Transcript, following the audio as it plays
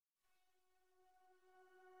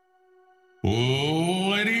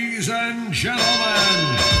Ladies and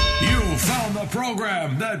gentlemen, you found the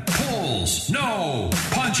program that pulls no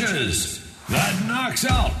punches, that knocks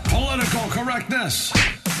out political correctness,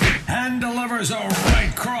 and delivers a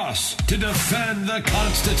right cross to defend the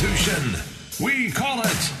Constitution. We call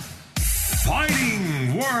it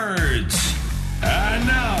Fighting Words. And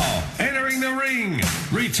now, entering the ring,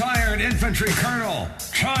 retired infantry colonel,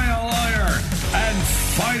 trial lawyer, and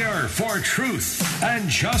fighter for truth and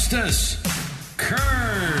justice,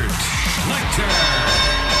 Kurt Schlichter.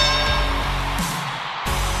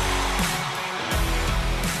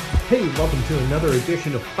 Hey, welcome to another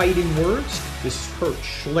edition of Fighting Words. This is Kurt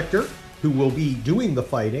Schlichter, who will be doing the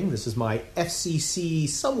fighting. This is my FCC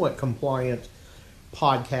somewhat compliant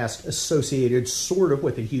podcast associated sort of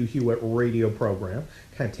with the Hugh Hewitt radio program.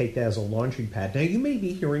 Kind of take that as a launching pad. Now, you may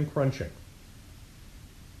be hearing crunching.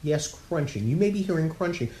 Yes, crunching. You may be hearing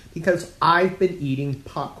crunching because I've been eating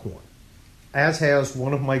popcorn, as has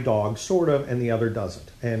one of my dogs, sort of, and the other doesn't.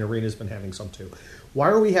 And Arena's been having some too. Why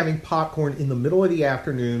are we having popcorn in the middle of the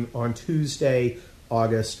afternoon on Tuesday,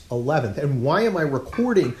 August 11th? And why am I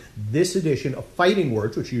recording this edition of Fighting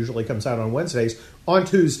Words, which usually comes out on Wednesdays, on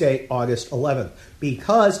Tuesday, August 11th?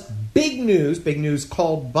 Because big news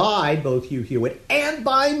called by both Hugh Hewitt and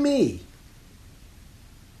by me.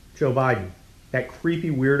 Joe Biden, that creepy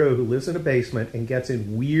weirdo who lives in a basement and gets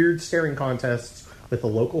in weird staring contests with the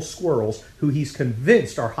local squirrels, who he's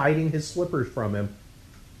convinced are hiding his slippers from him,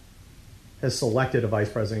 has selected a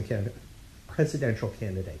presidential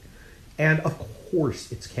candidate. And of course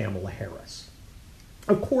it's Kamala Harris.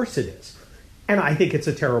 Of course it is. And I think it's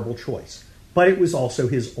a terrible choice. But it was also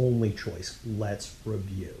his only choice. Let's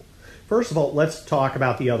review. First of all, let's talk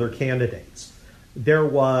about the other candidates. There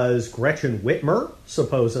was Gretchen Whitmer,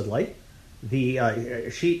 supposedly.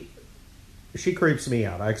 She creeps me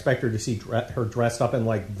out. I expect her to see her dressed up in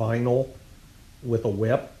like vinyl with a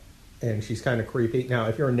whip, and she's kind of creepy. Now,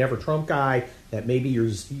 if you're a Never Trump guy, that may be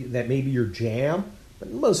your jam. But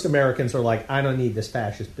most Americans are like, I don't need this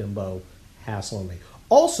fascist bimbo hassling me.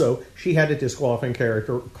 Also, she had a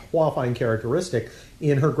disqualifying characteristic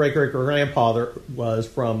in her great-great-grandfather was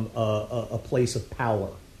from a place of power.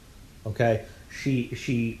 Okay?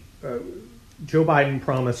 Joe Biden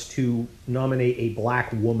promised to nominate a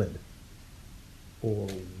black woman.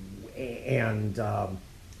 And that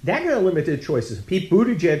kind of limited choices. Pete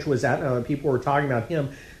Buttigieg was out. People were talking about him.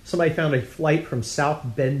 Somebody found a flight from South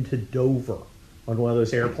Bend to Dover on one of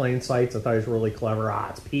those airplane sites. I thought it was really clever.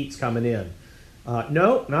 It's Pete's coming in.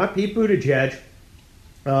 No, not Pete Buttigieg.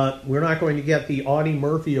 We're not going to get the Audie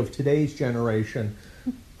Murphy of today's generation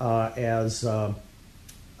as a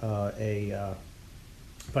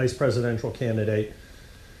vice presidential candidate.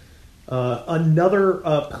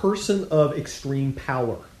 Another person of extreme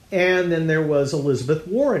power. And then there was Elizabeth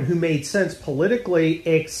Warren, who made sense politically,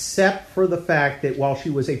 except for the fact that while she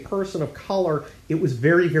was a person of color, it was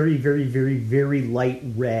very, very, very, very, very light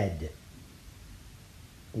red.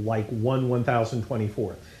 Like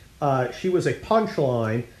 1024th. She was a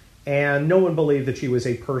punchline, and no one believed that she was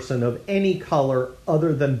a person of any color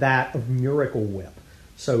other than that of Miracle Whip.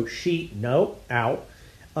 So out.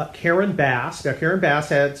 Karen Bass. Now, Karen Bass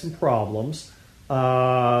had some problems.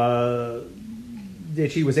 That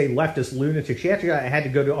she was a leftist lunatic. She actually had to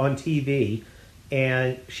go on TV,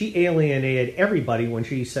 and she alienated everybody when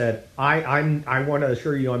she said, I want to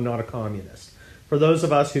assure you I'm not a communist. For those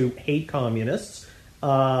of us who hate communists,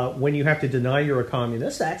 when you have to deny you're a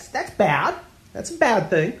communist, that's bad. That's a bad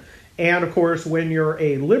thing. And, of course, when you're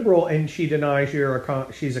a liberal and she denies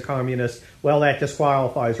she's a communist, well, that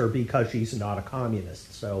disqualifies her because she's not a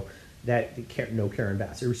communist. So no Karen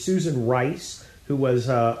Bass. There was Susan Rice, who was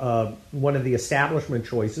one of the establishment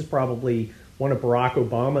choices, probably one of Barack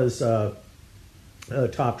Obama's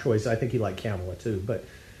top choices. I think he liked Kamala, too. But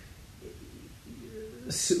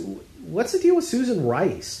what's the deal with Susan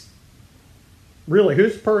Rice? Really,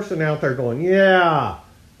 who's the person out there going, yeah,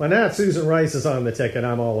 when that Susan Rice is on the ticket,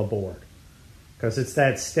 I'm all aboard? Because it's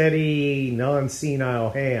that steady, non-senile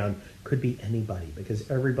hand. Could be anybody, because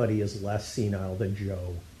everybody is less senile than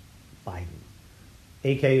Joe Biden.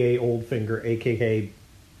 A.K.A. Old Finger, A.K.A.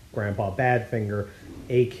 Grandpa Badfinger,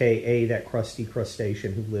 A.K.A. that crusty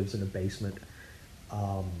crustacean who lives in a basement.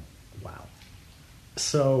 Wow.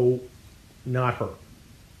 So, not her.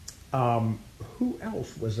 Who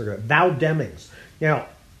else was there? Val Demings. Now,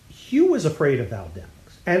 Hugh was afraid of Val Demings.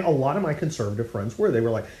 And a lot of my conservative friends were. They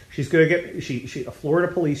were like, she's going to get... She a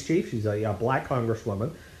Florida police chief. She's a black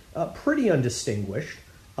congresswoman. Pretty undistinguished.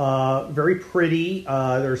 Very pretty.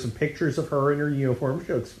 There are some pictures of her in her uniform.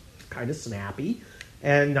 She looks kind of snappy.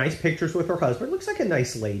 And nice pictures with her husband. Looks like a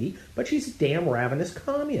nice lady. But she's a damn ravenous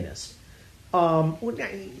communist.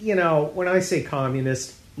 When I say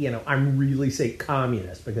communist, I'm really saying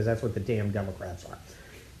communist because that's what the damn Democrats are.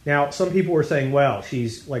 Now, some people were saying, well,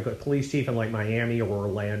 she's like a police chief in like Miami or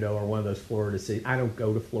Orlando or one of those Florida cities. I don't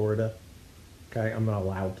go to Florida. Okay, I'm not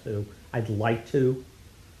allowed to. I'd like to.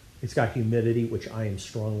 It's got humidity, which I am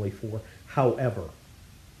strongly for. However,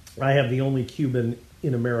 I have the only Cuban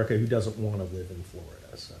in America who doesn't want to live in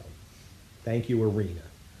Florida. So, thank you, Arena,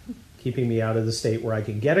 keeping me out of the state where I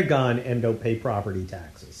can get a gun and don't pay property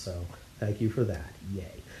taxes. So, thank you for that. Yay.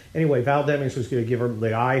 Anyway, Val Demings was going to give her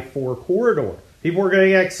the I-4 corridor. People were going to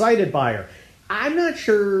get excited by her. I'm not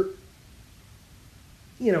sure,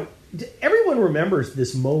 everyone remembers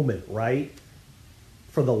this moment, right?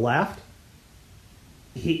 For the left.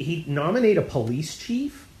 He nominate a police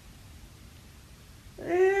chief?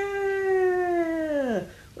 And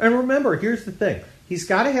remember, here's the thing. He's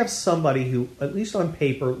got to have somebody who, at least on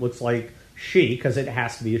paper, looks like she, because it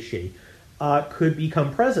has to be a she, could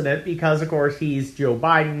become president because, of course, he's Joe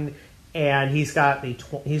Biden, and he's got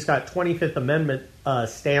 25th Amendment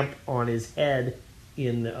stamped on his head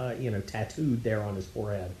in tattooed there on his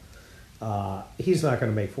forehead. He's not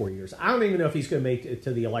going to make 4 years. I don't even know if he's going to make it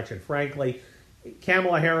to the election. Frankly,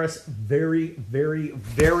 Kamala Harris, very, very,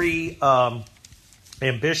 very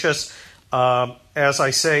ambitious. As I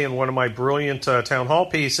say in one of my brilliant town hall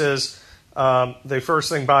pieces, the first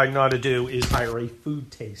thing Biden ought to do is hire a food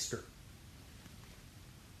taster.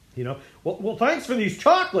 Well, thanks for these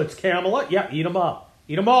chocolates, Kamala. Yeah, eat them up.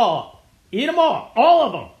 Eat them all. Eat them all. All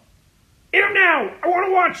of them. Eat them now. I want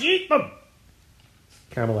to watch you eat them.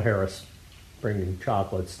 Kamala Harris bringing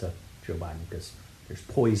chocolates to Joe Biden because there's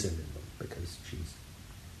poison in them. Because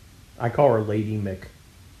I call her Lady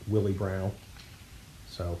Willie Brown.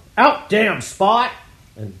 So, out damn Spot!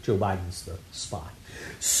 And Joe Biden's the Spot.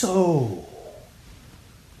 So,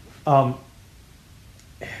 and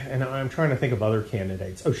I'm trying to think of other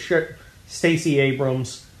candidates. Oh, shit. Stacey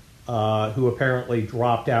Abrams, who apparently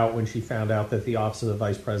dropped out when she found out that the office of the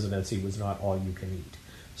vice presidency was not all you can eat.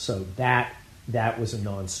 So that was a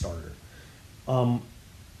non-starter.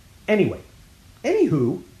 Anywho,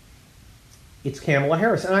 it's Kamala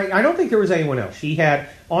Harris. And I don't think there was anyone else. She had,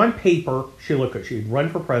 on paper, she looked good. She had run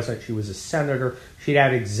for president. She was a senator. She'd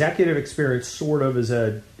had executive experience, sort of, as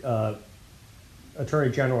a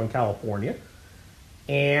attorney general in California.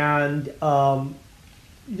 And,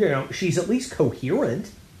 she's at least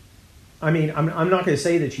coherent. I mean, I'm not going to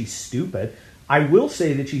say that she's stupid. I will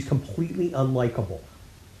say that she's completely unlikable.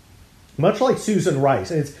 Much like Susan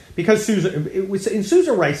Rice. And it's because in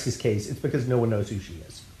Susan Rice's case, it's because no one knows who she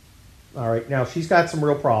is. All right, now she's got some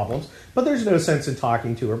real problems, but there's no sense in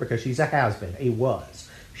talking to her because she's a has-been, a was.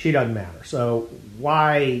 She doesn't matter. So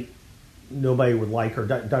why nobody would like her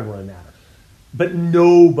doesn't really matter. But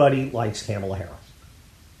nobody likes Kamala Harris.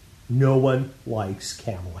 No one likes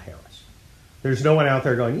Kamala Harris. There's no one out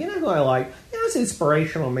there going, who I like? It's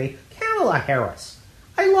inspirational to me. Kamala Harris.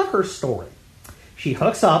 I love her story. She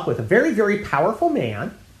hooks up with a very, very powerful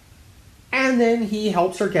man, and then he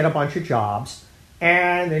helps her get a bunch of jobs.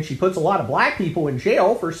 And then she puts a lot of black people in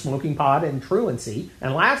jail for smoking pot and truancy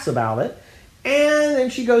and laughs about it. And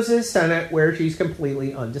then she goes to the Senate where she's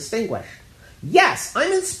completely undistinguished. Yes,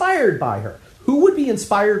 I'm inspired by her. Who would be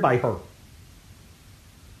inspired by her?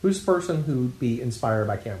 Who's the person who would be inspired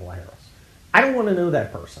by Kamala Harris? I don't want to know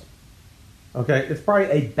that person. Okay? It's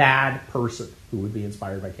probably a bad person who would be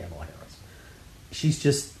inspired by Kamala Harris. She's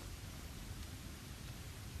just...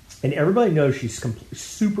 And everybody knows she's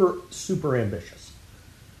super, super ambitious.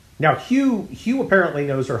 Now, Hugh apparently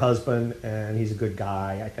knows her husband, and he's a good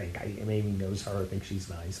guy, I think. Maybe he knows her. I think she's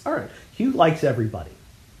nice. All right. Hugh likes everybody.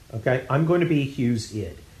 Okay? I'm going to be Hugh's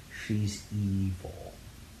id. She's evil.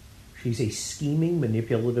 She's a scheming,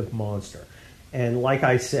 manipulative monster. And like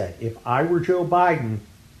I said, if I were Joe Biden,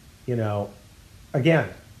 again,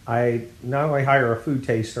 I'd not only hire a food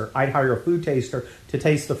taster, I'd hire a food taster to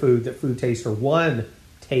taste the food that food taster 1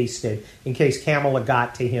 tasted in case Kamala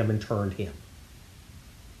got to him and turned him.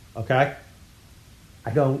 Okay?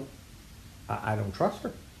 I don't trust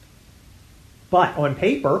her. But on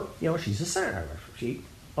paper, she's a senator.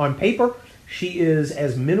 On paper, she is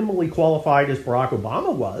as minimally qualified as Barack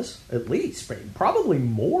Obama was, at least. Probably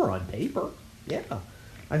more on paper. Yeah.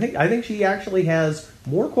 I think she actually has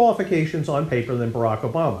more qualifications on paper than Barack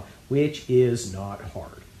Obama, which is not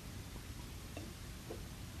hard.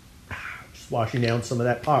 Just washing down some of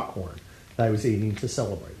that popcorn that I was eating to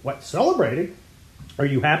celebrate. What? Celebrating? Are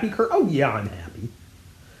you happy, Kurt? Oh, yeah, I'm happy.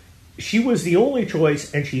 She was the only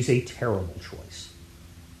choice, and she's a terrible choice.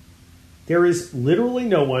 There is literally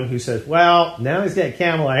no one who says, well, now he's got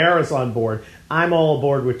Kamala Harris on board. I'm all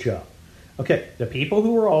aboard with Joe. Okay, the people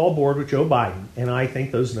who are all on board with Joe Biden, and I think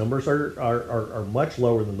those numbers are much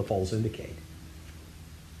lower than the polls indicate.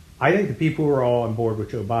 I think the people who are all on board with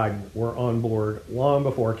Joe Biden were on board long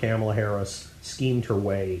before Kamala Harris schemed her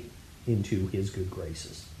way into his good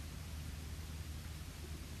graces.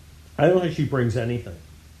 I don't think she brings anything.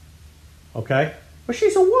 Okay? But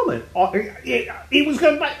she's a woman. He was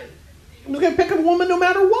going to pick a woman no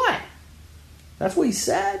matter what. That's what he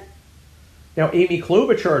said. Now, Amy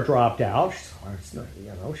Klobuchar dropped out.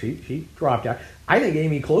 She dropped out. I think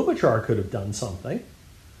Amy Klobuchar could have done something.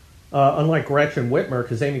 Unlike Gretchen Whitmer,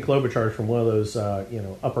 because Amy Klobuchar is from one of those,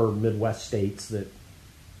 upper Midwest states that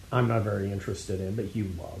I'm not very interested in, but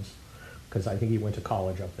Hugh loves. Because I think he went to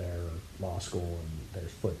college up there, or law school, and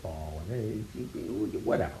there's football, and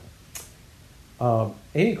whatever.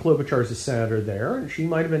 Amy Klobuchar is a senator there, and she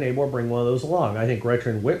might have been able to bring one of those along. I think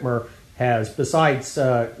Gretchen Whitmer has, besides,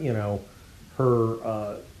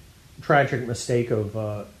 her tragic mistake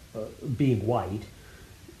of being white,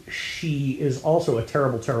 she is also a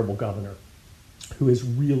terrible, terrible governor who has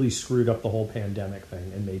really screwed up the whole pandemic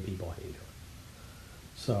thing and made people hate her.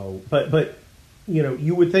 So, but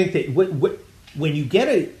you would think that when you get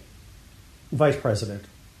a vice president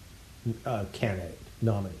candidate,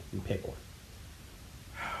 nominee, you pick one.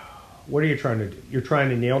 What are you trying to do? You're trying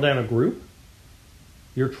to nail down a group?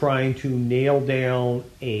 You're trying to nail down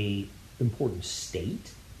a important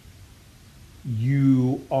state?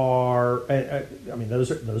 You are,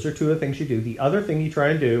 those are two of the things you do. The other thing you try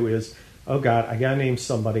and do is, oh God, I got to name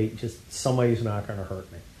somebody, just somebody who's not going to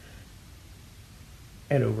hurt me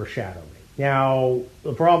and overshadow me. Now,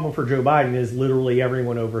 the problem for Joe Biden is literally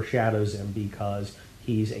everyone overshadows him because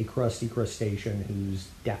he's a crusty crustacean who's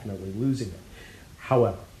definitely losing it.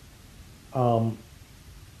 However, so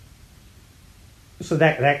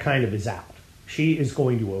that kind of is out. She is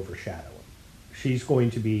going to overshadow him. She's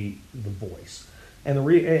going to be the voice, and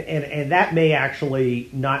and that may actually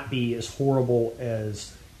not be as horrible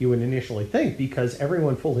as you would initially think, because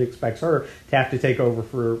everyone fully expects her to have to take over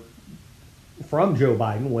from Joe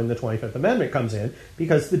Biden when the 25th Amendment comes in,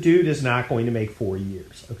 because the dude is not going to make 4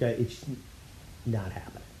 years. Okay, it's not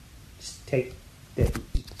happening. Just take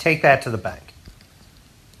that to the bank.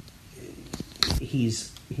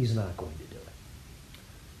 He's not going to do it.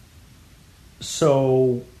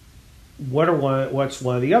 So, what's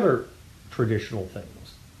one of the other traditional things?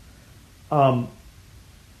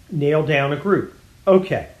 Nail down a group.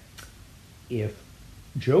 Okay, if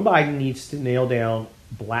Joe Biden needs to nail down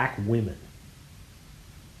black women,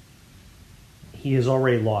 he has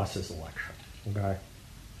already lost his election. Okay,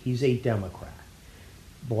 he's a Democrat.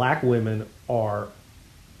 Black women are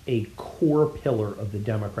a core pillar of the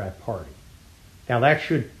Democrat Party.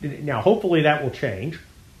 Now hopefully that will change,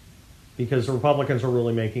 because the Republicans are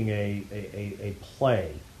really making a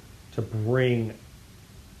play to bring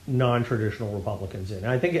non-traditional Republicans in.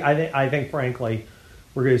 I think frankly,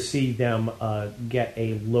 we're going to see them get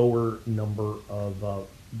a lower number of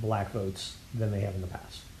black votes than they have in the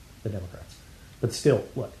past, the Democrats. But still,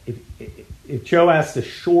 look, if Joe has to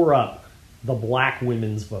shore up the black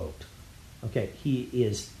women's vote, okay, he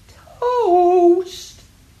is toast.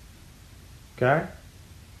 Okay?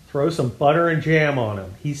 Throw some butter and jam on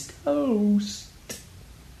him. He's toast.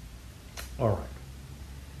 All right.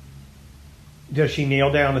 Does she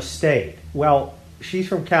nail down a state? Well, she's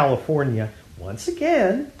from California. Once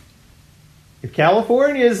again, if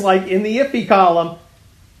California is like in the iffy column,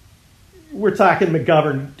 we're talking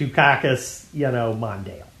McGovern, Dukakis,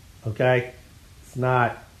 Mondale. Okay? It's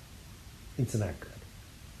not good.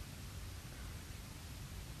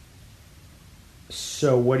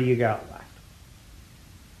 So what do you got left?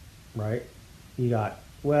 Right? You got,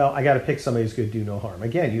 I got to pick somebody who's going to do no harm.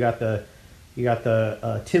 Again, you got the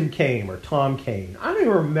Tim Kaine or Tom Kaine. I don't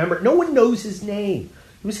even remember. No one knows his name.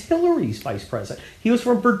 He was Hillary's vice president. He was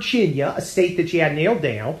from Virginia, a state that she had nailed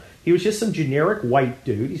down. He was just some generic white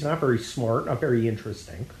dude. He's not very smart, not very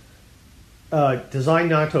interesting. Designed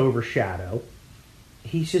not to overshadow.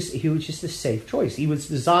 He was just a safe choice. He was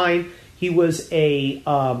a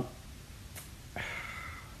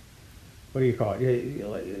what do you call it? It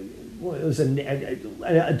was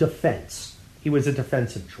a defense. He was a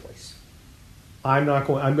defensive choice. I'm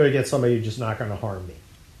going to get somebody who's just not going to harm me.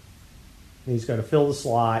 He's going to fill the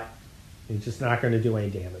slot. He's just not going to do any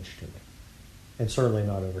damage to me, and certainly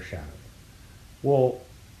not overshadow me. Well,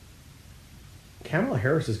 Kamala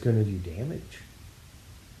Harris is going to do damage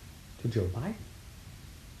to Joe Biden.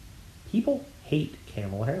 People hate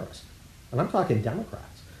Kamala Harris, and I'm talking Democrats.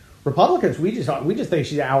 Republicans, we just think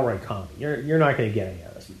she's an outright commie. You're not going to get any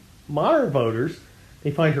of this. Modern voters, they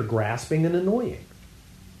find her grasping and annoying.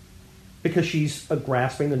 Because she's a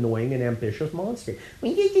grasping, annoying, and ambitious monster.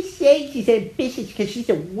 When you just say she's ambitious because she's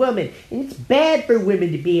a woman, and it's bad for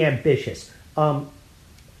women to be ambitious.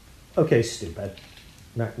 Okay, stupid.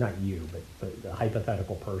 Not you, but the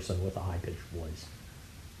hypothetical person with a high-pitched voice.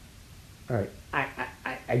 All right.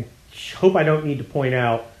 I hope I don't need to point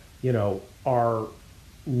out, our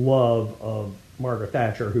love of Margaret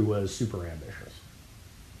Thatcher, who was super ambitious.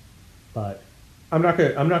 But I'm not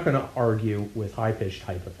going to argue with high-pitched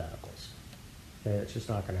hypotheticals. It's just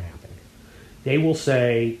not going to happen. They're going to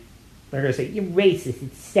say, you're racist,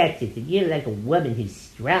 it's sexist, and you're like a woman who's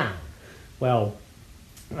strong. Well,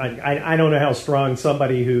 I don't know how strong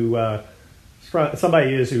somebody is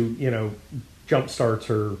who jumpstarts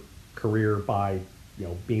her career by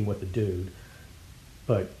being with a dude.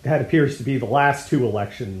 But that appears to be the last two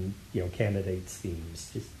election candidates' themes.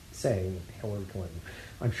 Just saying, Hillary Clinton.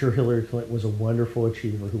 I'm sure Hillary Clinton was a wonderful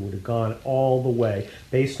achiever who would have gone all the way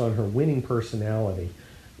based on her winning personality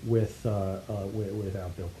without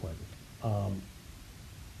Bill Clinton.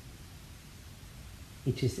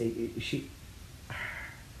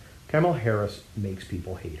 Kamala Harris makes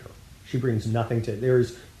people hate her. She brings nothing to.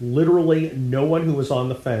 There's literally no one who was on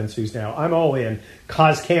the fence who's now, I'm all in,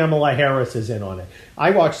 because Kamala Harris is in on it.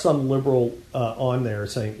 I watched some liberal on there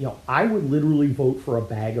saying, I would literally vote for a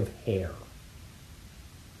bag of hair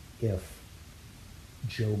if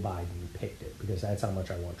Joe Biden picked it, because that's how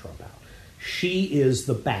much I want Trump out. She is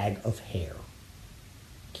the bag of hair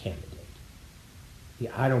candidate.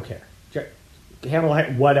 Yeah, I don't care. Kamala,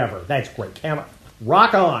 whatever. That's great. Kamala,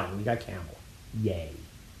 rock on. We got Kamala. Yay.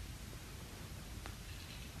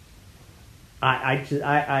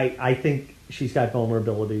 I think she's got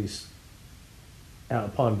vulnerabilities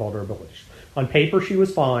upon vulnerabilities. On paper, she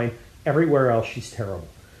was fine. Everywhere else, she's terrible.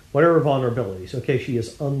 What are her vulnerabilities? Okay, she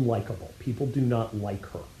is unlikable. People do not like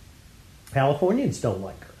her. Californians don't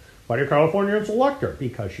like her. Why do Californians elect her?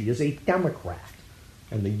 Because she is a Democrat,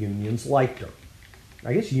 and the unions liked her.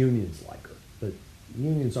 I guess unions like her, but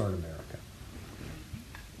unions aren't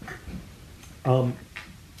America.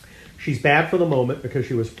 She's bad for the moment because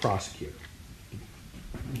she was a prosecutor.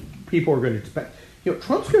 People are going to expect,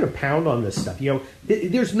 Trump's going to pound on this stuff.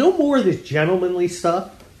 There's no more of this gentlemanly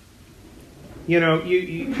stuff.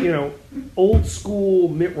 Old school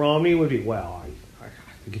Mitt Romney would be, I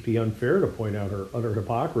think it'd be unfair to point out her utter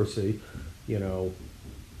hypocrisy,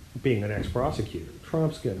 being an ex-prosecutor.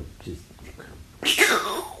 Trump's going to just...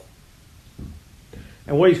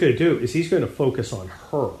 And what he's going to do is he's going to focus on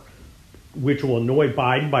her, which will annoy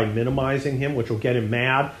Biden by minimizing him, which will get him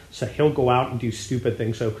mad, so he'll go out and do stupid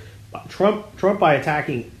things. So Trump by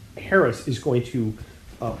attacking Harris, is going to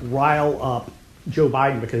rile up Joe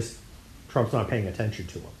Biden because Trump's not paying attention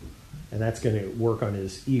to him. And that's going to work on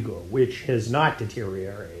his ego, which has not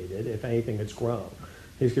deteriorated. If anything, it's grown.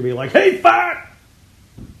 He's going to be like, hey, fat!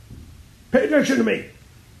 Pay attention to me!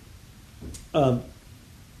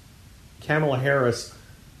 Kamala Harris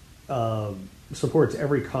supports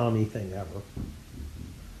every commie thing ever.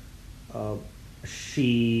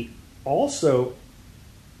 She also,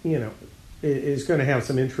 is going to have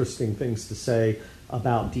some interesting things to say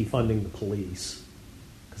about defunding the police.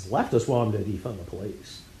 Because leftists want them to defund the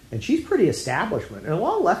police. And she's pretty establishment. And a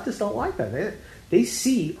lot of leftists don't like that. They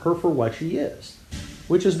see her for what she is,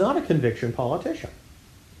 which is not a conviction politician.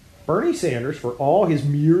 Bernie Sanders, for all his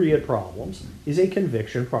myriad problems, is a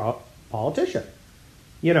conviction politician.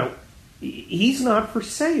 He's not for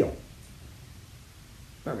sale.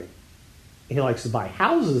 I mean, he likes to buy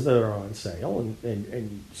houses that are on sale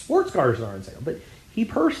and sports cars that are on sale. But he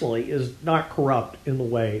personally is not corrupt in the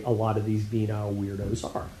way a lot of these venal weirdos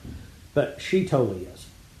are. But she totally is.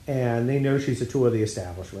 And they know she's a tool of the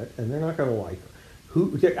establishment, and they're not going to like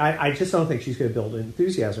her. I just don't think she's going to build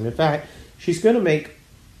enthusiasm. In fact, she's going to make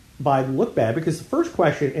Biden look bad, because the first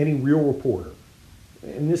question any real reporter,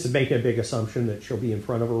 and this is making a big assumption that she'll be in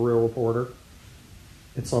front of a real reporter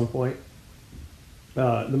at some point,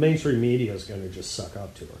 the mainstream media is going to just suck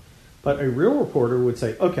up to her. But a real reporter would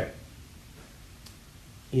say, okay,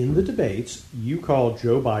 in the debates, you called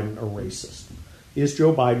Joe Biden a racist. Is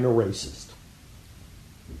Joe Biden a racist?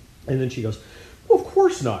 And then she goes, well, of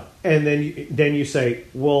course not. And then you say,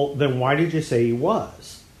 well, then why did you say he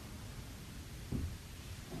was?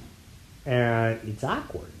 And it's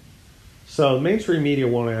awkward. So mainstream media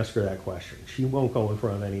won't ask her that question. She won't go in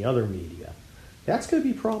front of any other media. That's going to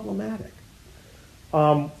be problematic.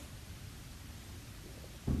 I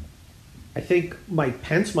think Mike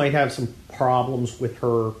Pence might have some problems with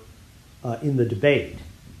her in the debate.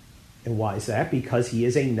 And why is that? Because he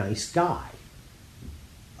is a nice guy.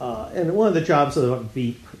 And one of the jobs of a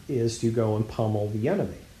Veep is to go and pummel the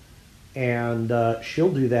enemy. And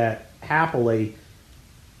she'll do that happily.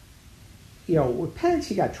 With Pence,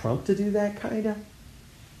 you got Trump to do that, kind of.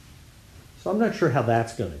 So I'm not sure how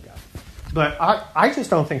that's going to go. But I just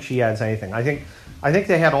don't think she adds anything. I think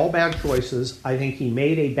they had all bad choices. I think he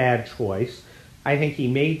made a bad choice. I think he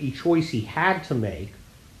made the choice he had to make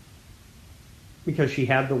because she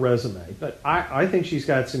had the resume. But I think she's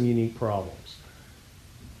got some unique problems.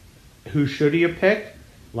 Who should he have picked?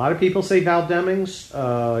 A lot of people say Val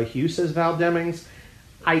Demings. Hugh says Val Demings.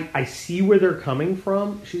 I see where they're coming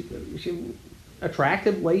from. She's an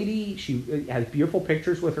attractive lady. She has beautiful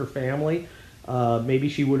pictures with her family. Maybe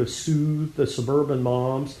she would have soothed the suburban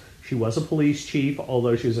moms. She was a police chief,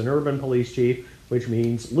 although she was an urban police chief, which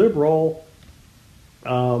means liberal.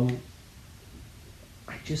 I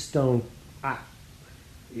just don't...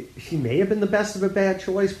 she may have been the best of a bad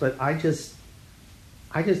choice, but I just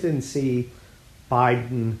didn't see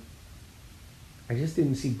Biden... I just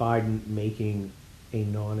didn't see Biden making a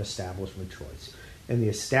non-establishment choice. And the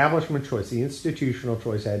establishment choice, the institutional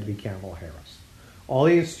choice, had to be Kamala Harris. All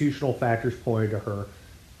the institutional factors pointed to her,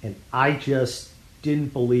 and I just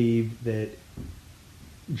didn't believe that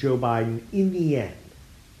Joe Biden, in the end,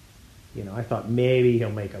 I thought maybe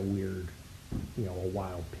he'll make a weird, a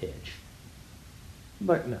wild pitch.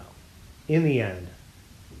 But no. In the end,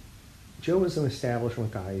 Joe was an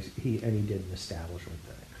establishment guy, and he did an establishment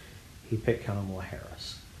thing. He picked Kamala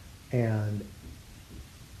Harris. And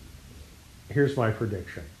here's my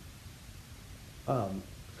prediction.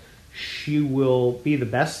 She will be the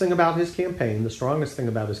best thing about his campaign, the strongest thing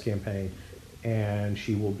about his campaign, and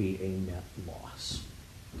she will be a net loss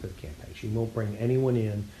to the campaign. She won't bring anyone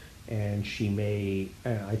in, and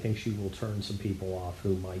I think she will turn some people off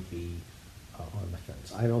who might be on the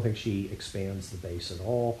fence. I don't think she expands the base at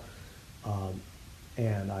all,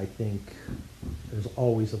 and I think there's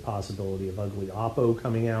always a possibility of ugly oppo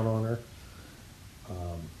coming out on her.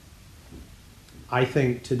 I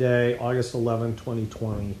think today, August 11,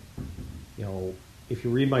 2020, if you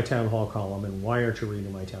read my town hall column, and why aren't you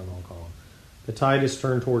reading my town hall column? The tide is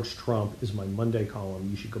turned towards Trump is my Monday column.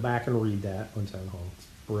 You should go back and read that on town hall. It's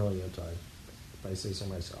brilliant, if I say so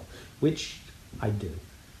myself, which I do.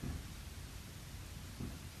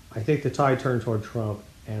 I think the tide turned toward Trump,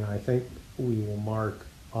 and I think we will mark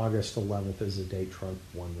August 11th as the date Trump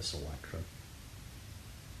won this election.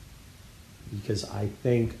 Because I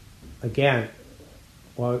think, again,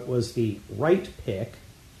 while it was the right pick,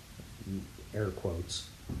 air quotes,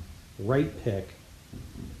 right pick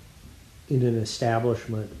in an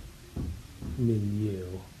establishment milieu,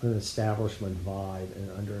 an establishment vibe,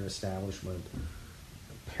 and under an establishment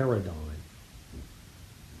paradigm,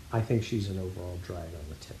 I think she's an overall drag on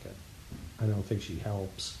the ticket. I don't think she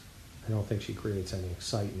helps. I don't think she creates any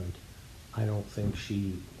excitement. I don't think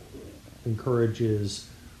she encourages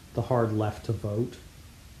the hard left to vote.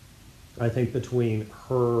 I think between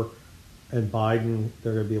her and Biden,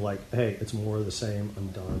 they're going to be like, hey, it's more of the same, I'm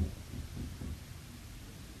done.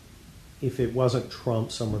 If it wasn't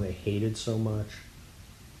Trump, someone they hated so much,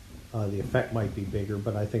 the effect might be bigger,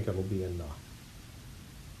 but I think it'll be enough.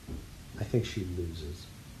 I think she loses.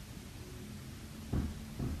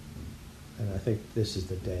 And I think this is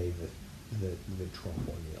the day that Trump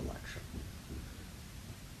won the election.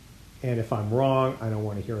 And if I'm wrong, I don't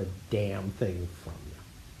want to hear a damn thing from you.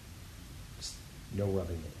 Just no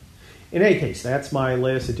rubbing it in. In any case, that's my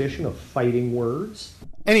latest edition of Fighting Words.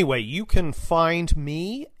 Anyway, you can find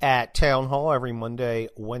me at Town Hall every Monday,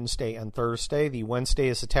 Wednesday, and Thursday. The Wednesday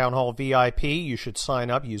is the Town Hall VIP. You should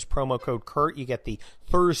sign up. Use promo code Kurt. You get the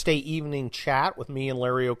Thursday evening chat with me and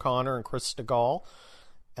Larry O'Connor and Chris Stegall.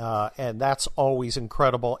 And that's always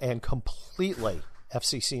incredible and completely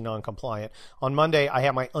FCC non-compliant. On Monday, I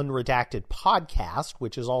have my Unredacted podcast,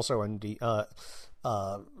 which is also FCC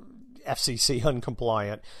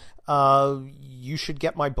uncompliant. You should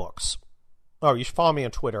get my books. Oh, you should follow me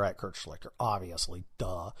on Twitter at Kurt Schlichter, obviously,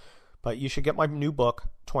 duh. But you should get my new book,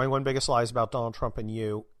 21 Biggest Lies About Donald Trump and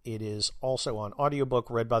You. It is also on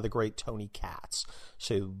audiobook, read by the great Tony Katz.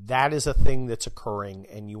 So that is a thing that's occurring,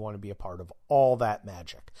 and you want to be a part of all that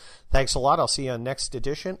magic. Thanks a lot. I'll see you on next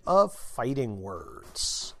edition of Fighting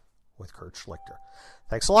Words with Kurt Schlichter.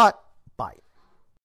 Thanks a lot. Bye.